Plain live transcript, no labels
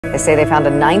They say they found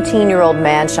a 19-year-old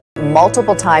man shot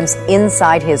multiple times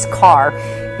inside his car.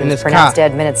 He was pronounced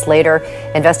dead minutes later.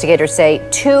 Investigators say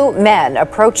 2 men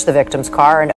approached the victim's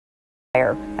car and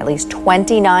fired. At least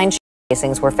 29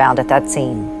 casings were found at that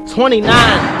scene. 29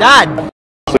 died.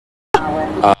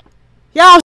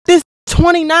 Y'all this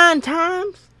 29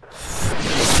 times?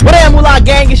 What up, Mula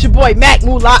gang? It's your boy Mac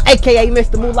Mula, aka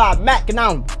Mr. Mula Mac, and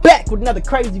I'm back with another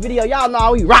crazy video. Y'all know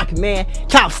how we rockin', man.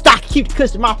 Count stock, keep the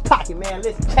cushion in my pocket, man.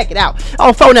 Listen, check it out.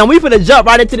 On phone now, we finna jump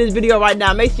right into this video right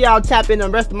now. Make sure y'all tap into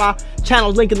the rest of my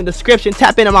channels, link in the description.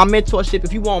 Tap into my mentorship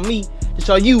if you want me to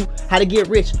show you how to get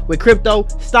rich with crypto,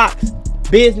 stocks,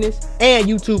 business, and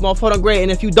YouTube on Photo Grade.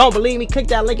 And if you don't believe me, click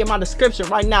that link in my description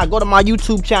right now. Go to my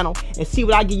YouTube channel and see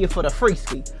what I give you for the free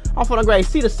ski. On Photo Grade,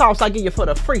 see the sauce I give you for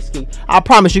the free ski. I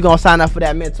promise you gonna sign up for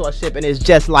that mentorship, and it's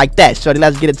just like that. Shorty,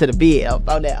 let's get into the video.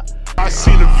 Throw down. I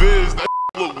seen the vids, that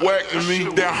look whack to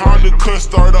me. That Honda cut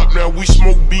start up now. We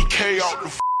smoke BK out the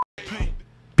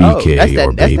BK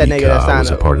or Baby Ka was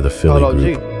a part of the Philly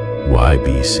group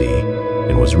YBC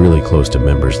and was really close to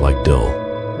members like Dull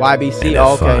YBC and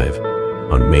F5.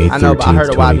 On May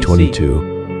 13th,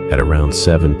 2022 at around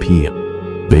 7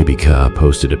 p.m. Baby Ka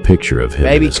posted a picture of him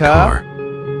in his car,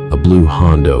 a blue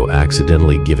Hondo,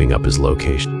 accidentally giving up his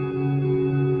location.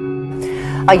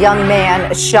 A young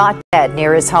man shot dead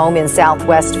near his home in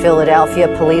southwest Philadelphia.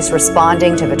 Police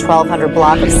responding to the 1200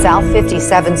 block of South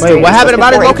 57th Street. Wait, what happened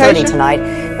about his location? Tonight,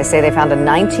 they say they found a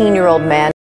 19-year-old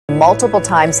man multiple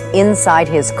times inside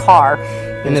his car.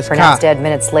 He was pronounced dead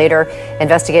minutes later.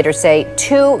 Investigators say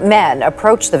 2 men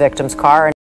approached the victim's car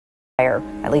and fired.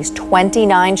 At least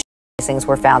 29 casings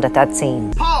were found at that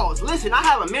scene. Pause. Listen, I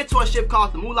have a mentorship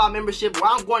called the Mula Membership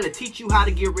where I'm going to teach you how to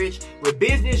get rich with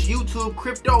business, YouTube,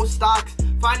 crypto, stocks,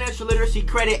 financial literacy,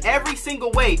 credit, every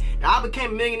single way. Now, I became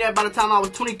a millionaire by the time I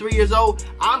was 23 years old.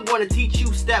 I'm going to teach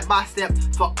you step by step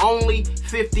for only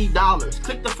 $50.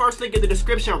 Click the first link in the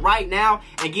description right now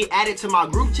and get added to my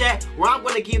group chat where I'm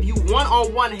going to give you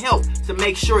one-on-one help to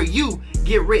make sure you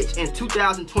get rich in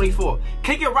 2024.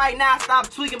 Click it right now. Stop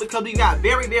tweaking because we got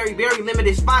very, very, very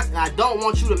limited spots and I don't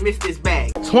want you to miss this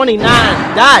bag. 29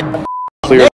 died.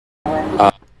 Clear.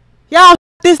 Y'all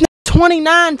this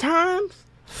 29 times?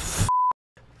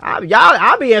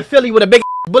 I'll be in Philly with a big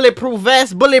bulletproof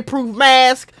vest, bulletproof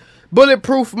mask,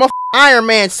 bulletproof Iron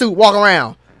Man suit walking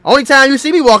around. Only time you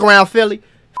see me walk around Philly.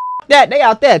 That they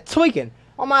out there tweaking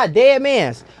on my dead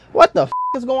mans. What the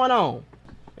is going on?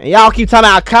 And y'all keep talking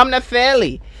about come to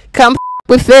Philly. Come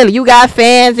with Philly. You got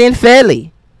fans in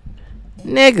Philly.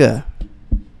 Nigga.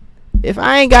 If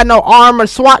I ain't got no armored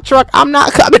SWAT truck, I'm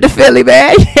not coming to Philly,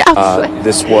 man.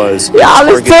 This was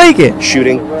a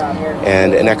shooting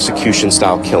and an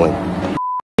execution-style killing.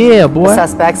 Yeah, boy. The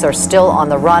suspects are still on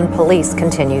the run. Police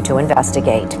continue to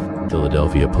investigate.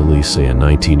 Philadelphia police say a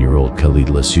 19-year-old Khalid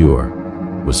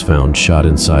Lesueur was found shot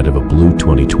inside of a blue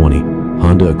 2020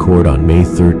 Honda Accord on May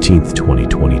 13th,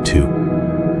 2022.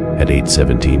 At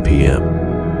 8:17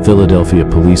 p.m., Philadelphia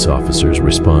police officers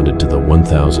responded to the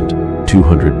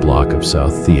 1200 block of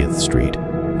South 30th Street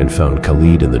and found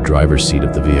Khalid in the driver's seat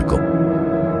of the vehicle.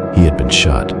 He had been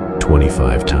shot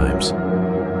 25 times.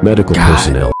 Medical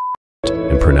personnel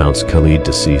and pronounced Khalid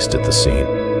deceased at the scene.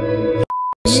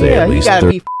 Say at least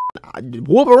 30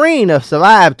 Wolverine to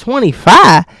survive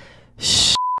 25.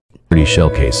 30 shell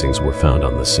casings were found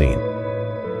on the scene.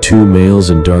 2 males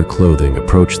in dark clothing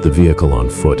approached the vehicle on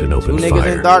foot and opened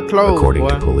fire, according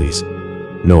to police.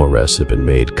 No arrests have been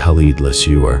made. Khalid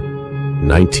Lesueur,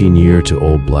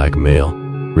 19-year-old black male,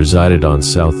 resided on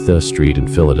South 30th Street in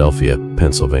Philadelphia,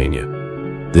 Pennsylvania.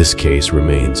 This case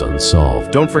remains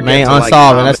unsolved. Don't forget to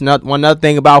unsolved. And that's not one other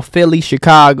thing about Philly,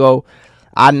 Chicago.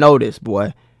 I noticed,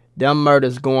 boy, them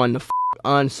murders going to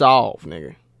unsolved,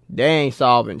 nigga. They ain't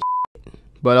solving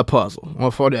but a puzzle.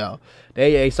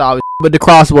 They ain't solving but the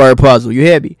crossword puzzle. You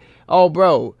hear me? Oh,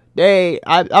 bro.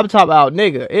 I'm talking about,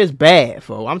 nigga, it's bad,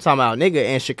 folks. I'm talking about, nigga,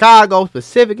 in Chicago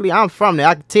specifically. I'm from there.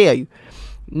 I can tell you.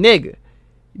 Nigga,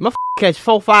 my catch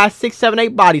 4, 5, 6, 7,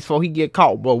 8 bodies before he get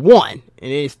caught. But 1.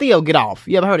 And then still get off.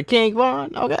 You ever heard of King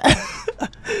Von? Okay.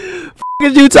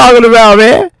 Is you talking about,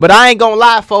 man? But I ain't gonna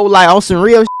lie, folks. Like, on some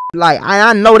real like,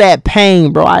 I know that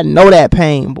pain, bro. I know that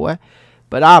pain, boy.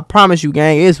 But I promise you,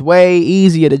 gang, it's way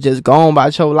easier to just go on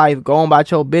about your life, go on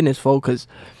about your business, folks, because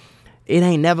it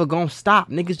ain't never gonna stop.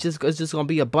 It's just gonna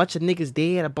be a bunch of niggas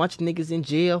dead, a bunch of niggas in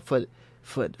jail for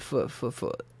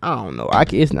I don't know.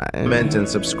 It's not. Comment and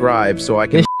subscribe so I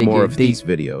can make more of these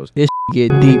videos. This get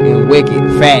deep and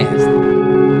wicked fast.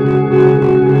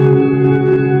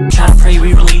 Try to pray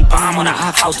we really bomb on a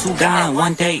house 2 die in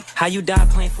one day. How you die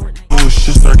playing Fortnite?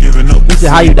 This is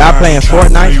how you die playing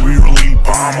Fortnite.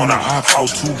 bomb on a Opps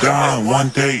house, 2 down, 1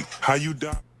 day. How you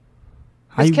die?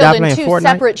 Was killed in 2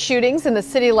 separate shootings in the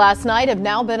city last night have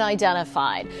now been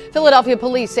identified. Philadelphia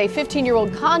police say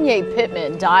 15-year-old Kanye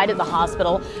Pittman died at the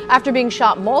hospital after being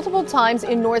shot multiple times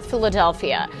in North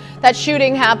Philadelphia. That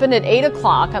shooting happened at 8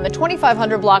 o'clock on the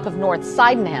 2500 block of North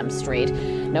Sydenham Street.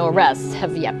 No arrests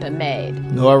have yet been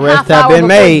made. No arrests have been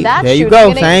made. There you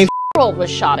go, same.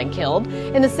 Was shot and killed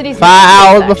in the city's 5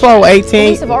 hours before 18.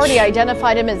 Police have already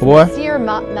identified him as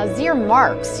Nazir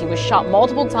Marks. He was shot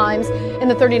multiple times in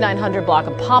the 3900 block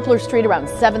of Poplar Street around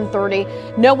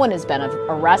 7:30. No one has been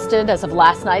arrested as of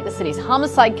last night. The city's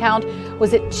homicide count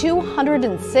was at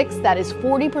 206. That is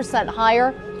 40%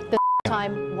 higher than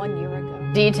time 1 year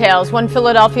ago. Details: one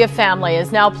Philadelphia family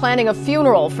is now planning a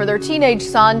funeral for their teenage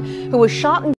son who was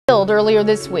shot and killed earlier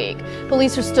this week.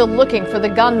 Police are still looking for the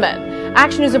gunman.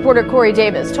 Action News reporter Corey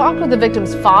Davis talked with the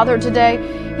victim's father today.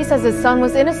 He says his son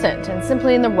was innocent and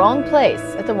simply in the wrong place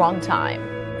at the wrong time.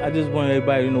 I just want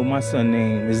everybody to know my son's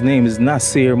name. His name is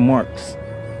Nazir Marks.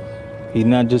 He's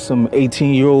not just some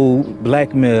 18-year-old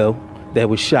black male that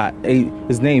was shot.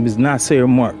 His name is Nazir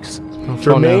Marks.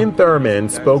 Jermaine Thurman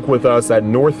spoke with us at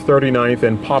North 39th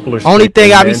and Poplar Street. Only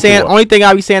thing I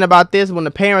be saying about this, when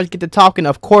the parents get to talking,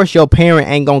 of course your parent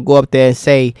ain't gonna go up there and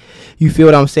say, you feel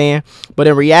what I'm saying? But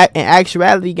in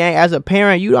actuality, gang, as a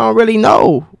parent, you don't really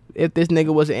know if this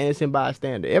nigga was an innocent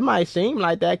bystander. It might seem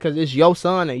like that because it's your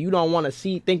son and you don't want to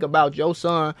think about your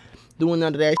son doing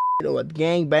none of that shit or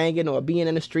gang banging or being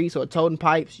in the streets or toting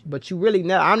pipes. But you really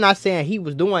never. I'm not saying he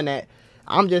was doing that.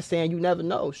 I'm just saying you never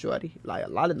know, shorty. Like a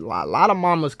lot of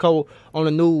mamas on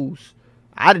the news.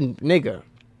 I didn't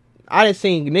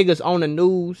see niggas on the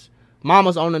news,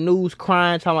 mamas on the news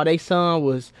crying, talking about their son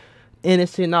was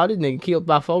innocent. No, this nigga killed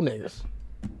by 4 niggas.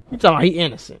 You talking about he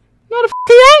innocent? No, the f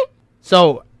he ain't.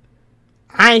 So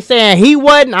I ain't saying he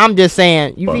wasn't. I'm just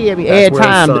saying you feel me. Every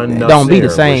time don't be the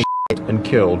same. And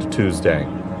killed Tuesday.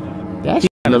 That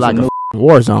shit look like a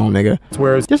war zone, nigga.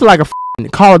 Just like a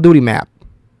Call of Duty map.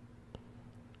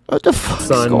 What the fuck?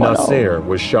 Son Nasir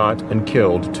was shot and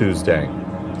killed Tuesday.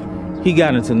 He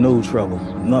got into no trouble,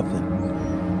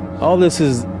 nothing. All this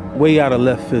is way out of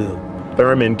left field.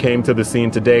 Thurman came to the scene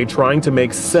today trying to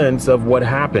make sense of what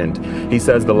happened. He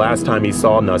says the last time he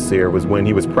saw Nasir was when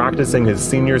he was practicing his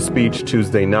senior speech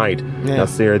Tuesday night. Yeah.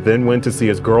 Nasir then went to see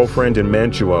his girlfriend in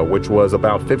Mantua, which was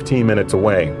about 15 minutes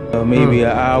away. Maybe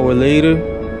an hour later,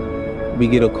 we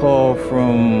get a call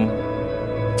from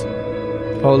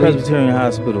Presbyterian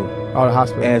Hospital. Oh, the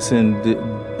hospital. Asking,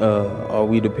 are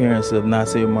we the parents of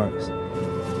Nazir Marks?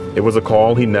 It was a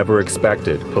call he never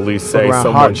expected. Police say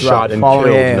someone shot and killed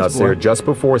Nasir just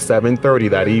before 7:30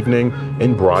 that evening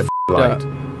in broad light.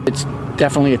 It's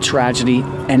definitely a tragedy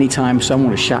anytime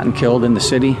someone is shot and killed in the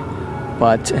city.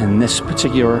 But in this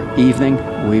particular evening,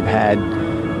 we've had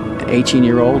an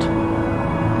 18-year-old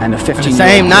and a 15-year-old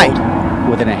same night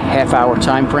within a half-hour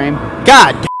time frame.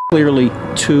 God. Clearly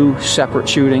 2 separate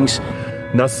shootings.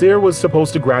 Nasir was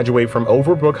supposed to graduate from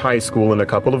Overbrook High School in a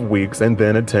couple of weeks and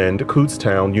then attend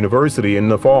Kutztown University in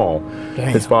the fall. Damn.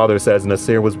 His father says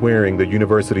Nasir was wearing the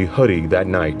university hoodie that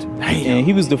night. Damn. And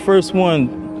he was the first one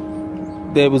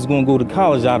that was going to go to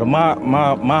college out of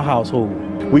my household.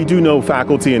 We do know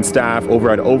faculty and staff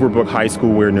over at Overbrook High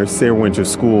School, where Nasir went to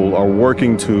school, are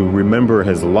working to remember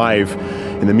his life.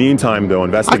 In the meantime, though,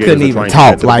 investigators I couldn't even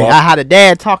talk. Like I had a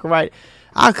dad talking right.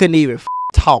 I couldn't even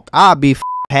talk. I'd be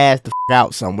passed the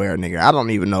out somewhere, nigga. I don't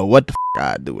even know what the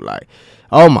I'd do. Like,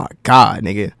 oh my God,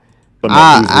 nigga.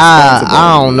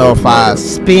 I don't know if I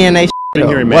spin a shit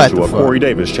here in Mantua, Corey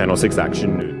Davis, Channel 6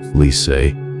 Action News. Police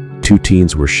say 2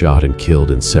 teens were shot and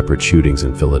killed in separate shootings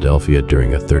in Philadelphia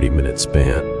during a 30-minute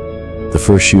span. The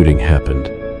first shooting happened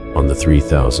on the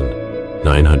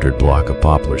 3900 block of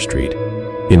Poplar Street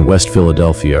in West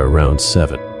Philadelphia around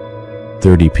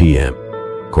 7:30 p.m.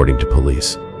 According to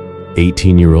police,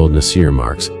 18-year-old Nasir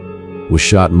Marks was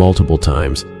shot multiple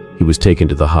times. He was taken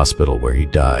to the hospital where he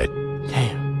died.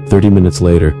 Damn. 30 minutes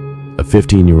later, a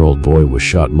 15-year-old boy was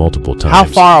shot multiple times. How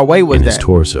far away was in that? His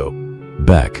torso,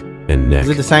 back, and neck. Is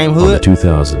it the same hood? On the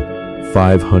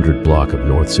 2500 block of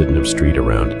North Sydenham Street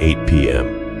around 8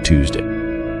 p.m. Tuesday.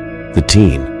 The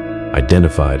teen,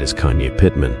 identified as Kanye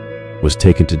Pittman, was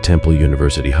taken to Temple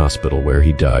University Hospital where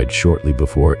he died shortly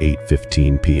before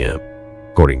 8:15 p.m.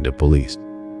 According to police.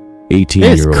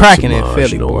 18-year-old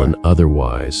Samaj Nolan,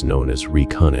 otherwise known as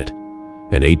Reek Hunnett,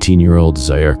 and 18-year-old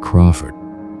Zaire Crawford,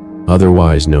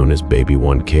 otherwise known as Baby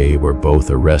 1K, were both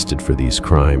arrested for these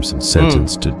crimes and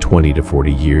sentenced to 20 to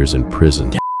 40 years in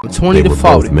prison. 20 they to were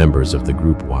 40. both members of the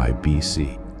group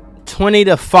YBC. 20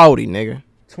 to 40, nigga.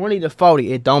 20 to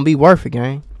 40. It don't be worth it,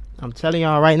 gang. I'm telling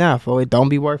y'all right now, folks, it don't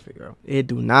be worth it, girl. It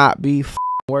do not be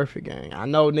worth it, gang. I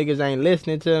know niggas ain't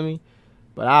listening to me,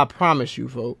 but I promise you,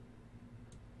 folks,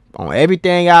 on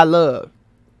everything I love,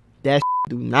 that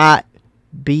do not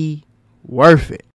be worth it.